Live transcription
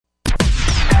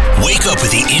Wake up with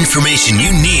the information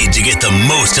you need to get the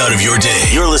most out of your day.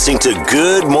 You're listening to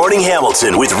Good Morning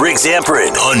Hamilton with Rick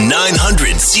Zamperin on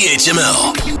 900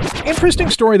 CHML.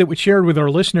 Interesting story that we shared with our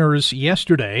listeners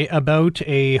yesterday about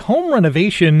a home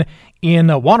renovation in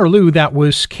Waterloo that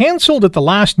was canceled at the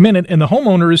last minute, and the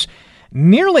homeowners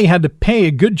nearly had to pay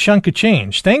a good chunk of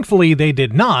change. Thankfully, they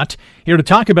did not. Here to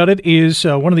talk about it is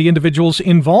one of the individuals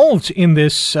involved in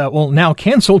this, now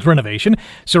canceled renovation.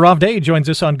 Saurav Day joins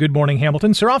us on Good Morning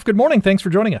Hamilton. Saurav, good morning. Thanks for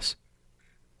joining us.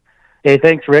 Hey,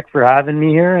 thanks, Rick, for having me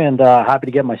here, and happy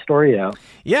to get my story out.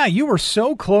 Yeah, you were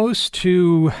so close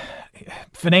to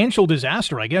financial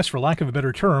disaster, I guess, for lack of a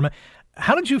better term.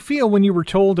 How did you feel when you were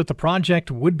told that the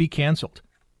project would be canceled?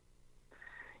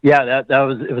 Yeah, it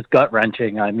was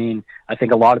gut-wrenching. I mean, I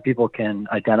think a lot of people can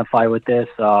identify with this.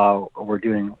 We're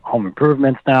doing home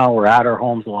improvements now. We're at our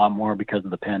homes a lot more because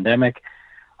of the pandemic.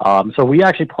 So we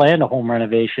actually planned a home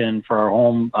renovation for our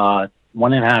home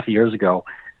 1.5 years ago,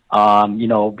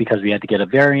 because we had to get a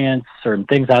variance, certain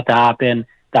things had to happen.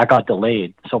 That got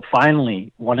delayed. So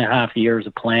finally, 1.5 years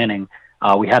of planning,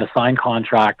 we had a signed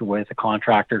contract with a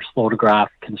contractor, Slotograph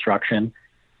Construction,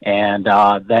 and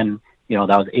then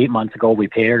that was 8 months ago. We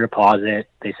paid our deposit.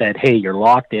 They said, hey, you're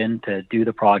locked in to do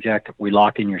the project. We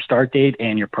locked in your start date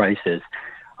and your prices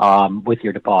with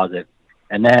your deposit.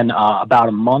 And then about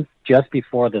a month just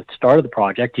before the start of the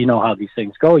project, you know how these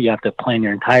things go. You have to plan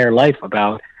your entire life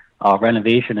about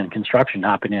renovation and construction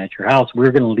happening at your house.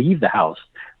 We're going to leave the house.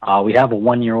 We have a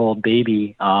 1-year-old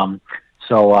baby.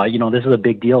 So this is a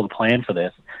big deal to plan for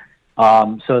this.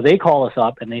 So they call us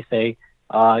up and they say,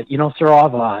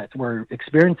 Saurav, we're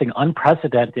experiencing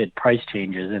unprecedented price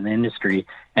changes in the industry,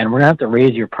 and we're going to have to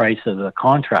raise your price of the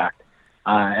contract.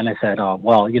 And I said,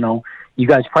 you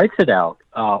guys priced it out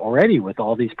already with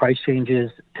all these price changes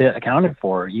accounted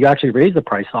for. You actually raised the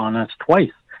price on us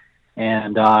twice.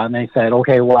 And they said,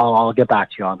 okay, well, I'll get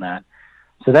back to you on that.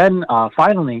 So then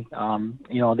finally,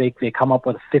 they come up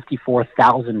with a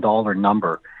 $54,000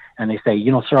 number. And they say,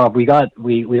 Saurav, we got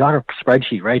our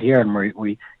spreadsheet right here, and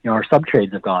we our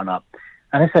sub-trades have gone up.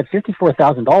 And I said,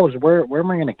 $54,000, where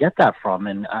am I going to get that from?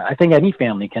 And I think any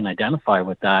family can identify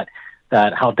with that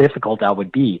how difficult that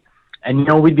would be. And,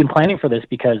 we've been planning for this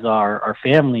because our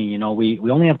family,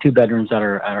 we only have 2 bedrooms at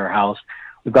our house.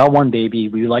 We've got 1 baby.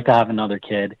 We would like to have another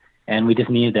kid, and we just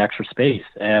needed the extra space.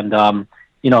 And,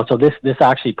 so this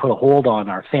actually put a hold on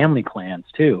our family plans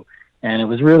too. And it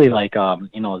was really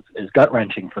it's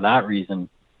gut-wrenching for that reason.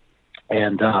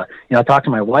 And, I talked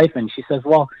to my wife, and she says,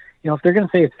 well, if they're going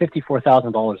to say it's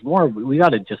 $54,000 more, we got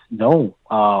to just know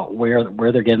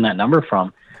where they're getting that number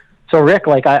from. So, Rick,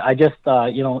 I just,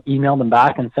 emailed them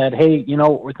back and said, hey,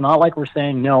 it's not like we're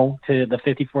saying no to the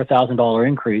 $54,000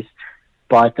 increase,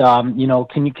 but,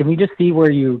 can we just see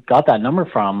where you got that number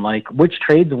from? Like, which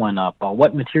trades went up?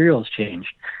 What materials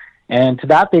changed? And to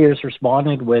that, they just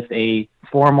responded with a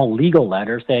formal legal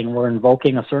letter saying we're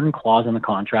invoking a certain clause in the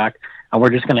contract, and we're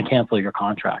just going to cancel your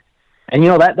contract. And,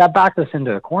 that backed us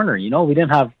into a corner. We didn't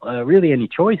have really any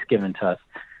choice given to us.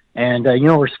 And,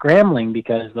 we're scrambling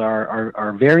because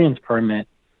our variance permit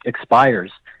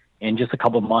expires in just a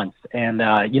couple of months. And,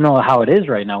 how it is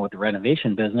right now with the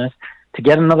renovation business, to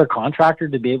get another contractor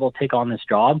to be able to take on this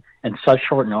job in such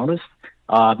short notice,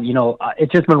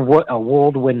 it's just been a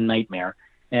whirlwind nightmare.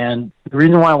 And the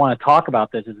reason why I want to talk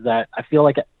about this is that I feel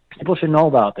like people should know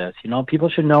about this. People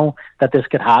should know that this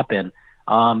could happen.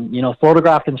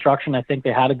 Slotograph Construction, I think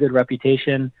they had a good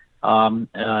reputation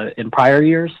in prior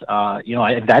years. I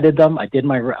vetted them. I did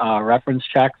my reference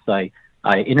checks. I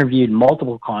interviewed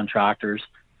multiple contractors,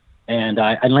 and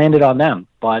I landed on them.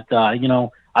 But, I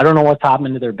don't know what's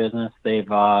happened to their business. They've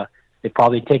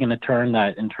probably taken a turn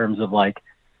that in terms of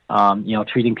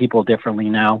treating people differently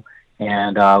now.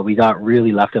 And we got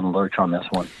really left in the lurch on this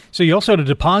one. So you also had a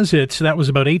deposit that was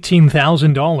about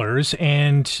 $18,000,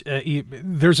 and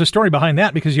there's a story behind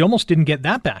that because you almost didn't get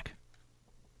that back.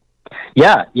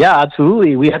 Yeah,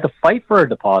 absolutely. We had to fight for a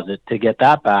deposit to get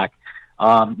that back.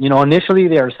 Initially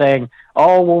they were saying,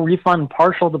 oh, we'll refund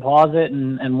partial deposit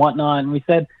and whatnot. And we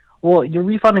said, well, you're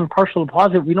refunding partial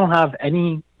deposit. We don't have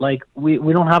any, we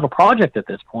don't have a project at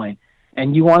this point.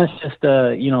 And you want us just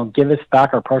to, give us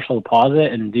back our partial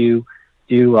deposit and do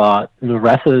the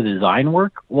rest of the design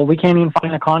work? Well, we can't even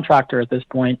find a contractor at this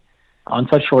point on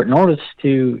such short notice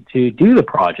to do the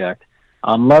project,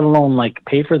 let alone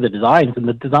pay for the designs. And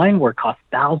the design work cost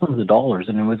thousands of dollars.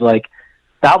 And it was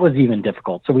that was even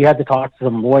difficult. So we had to talk to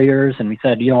some lawyers, and we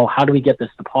said, how do we get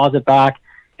this deposit back?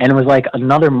 And it was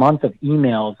another month of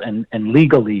emails and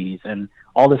legalese and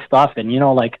all this stuff. And,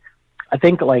 I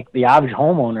think the average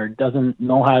homeowner doesn't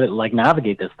know how to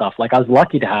navigate this stuff. I was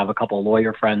lucky to have a couple of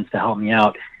lawyer friends to help me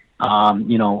out.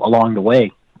 along the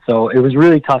way. So it was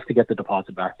really tough to get the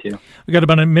deposit back too. We got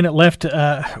about a minute left.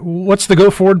 What's the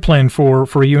go forward plan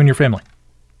for you and your family?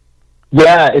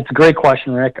 Yeah, it's a great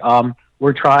question, Rick.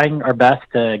 We're trying our best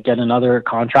to get another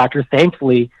contractor.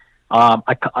 Thankfully,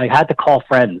 I had to call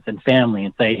friends and family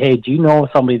and say, hey, do you know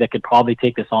somebody that could probably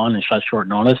take this on in such short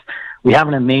notice? We have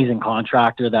an amazing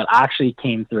contractor that actually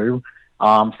came through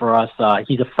for us.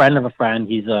 He's a friend of a friend.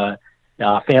 He's a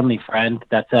family friend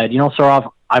that said,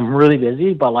 Saurav, I'm really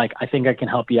busy, but I think I can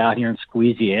help you out here and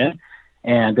squeeze you in.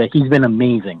 And he's been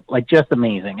amazing, just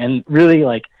amazing. And really,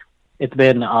 it's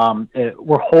been,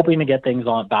 we're hoping to get things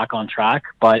back on track,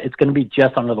 but it's going to be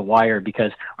just under the wire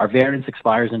because our variance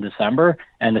expires in December,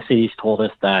 and the city's told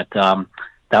us that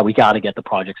we got to get the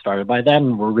project started by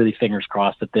then. We're really fingers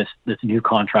crossed that this new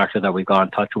contractor that we've got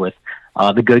in touch with,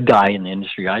 the good guy in the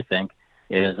industry, I think,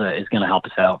 is going to help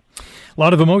us out. A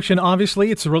lot of emotion,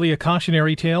 obviously. It's really a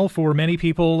cautionary tale for many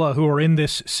people who are in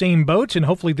this same boat, and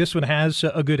hopefully this one has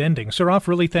a good ending. Saurav,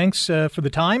 really thanks for the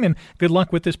time, and good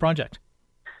luck with this project.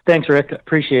 Thanks, Rick.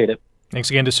 Appreciate it. Thanks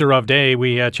again to Saurav Day.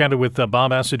 We chatted with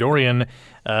Bob Asadoorian,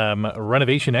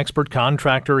 renovation expert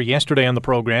contractor, yesterday on the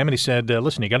program, and he said,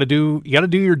 "Listen, you got to do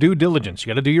your due diligence.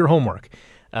 You got to do your homework.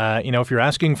 If you're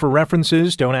asking for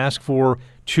references, don't ask for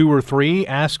 2 or 3.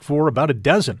 Ask for about a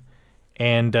dozen,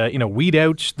 and weed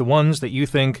out the ones that you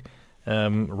think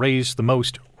raise the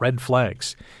most red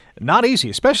flags. Not easy,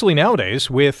 especially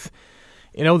nowadays with."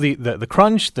 The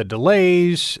crunch, the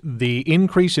delays, the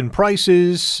increase in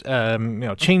prices,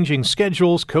 changing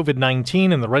schedules,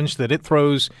 COVID-19 and the wrench that it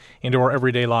throws into our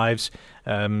everyday lives.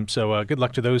 So good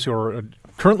luck to those who are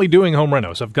currently doing home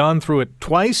renos. I've gone through it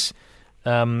twice.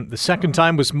 The second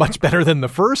time was much better than the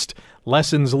first.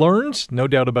 Lessons learned, no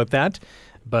doubt about that.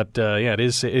 But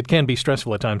it can be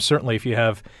stressful at times, certainly if you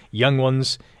have young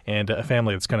ones and a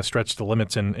family that's kind of stretched the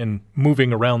limits and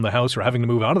moving around the house or having to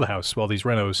move out of the house while these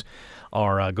renos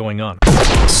are going on.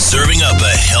 Serving up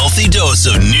a healthy dose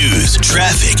of news,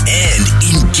 traffic, and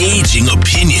engaging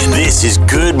opinion. This is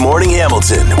Good Morning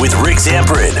Hamilton with Rick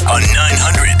Zamperin on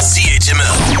 900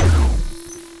 CHML.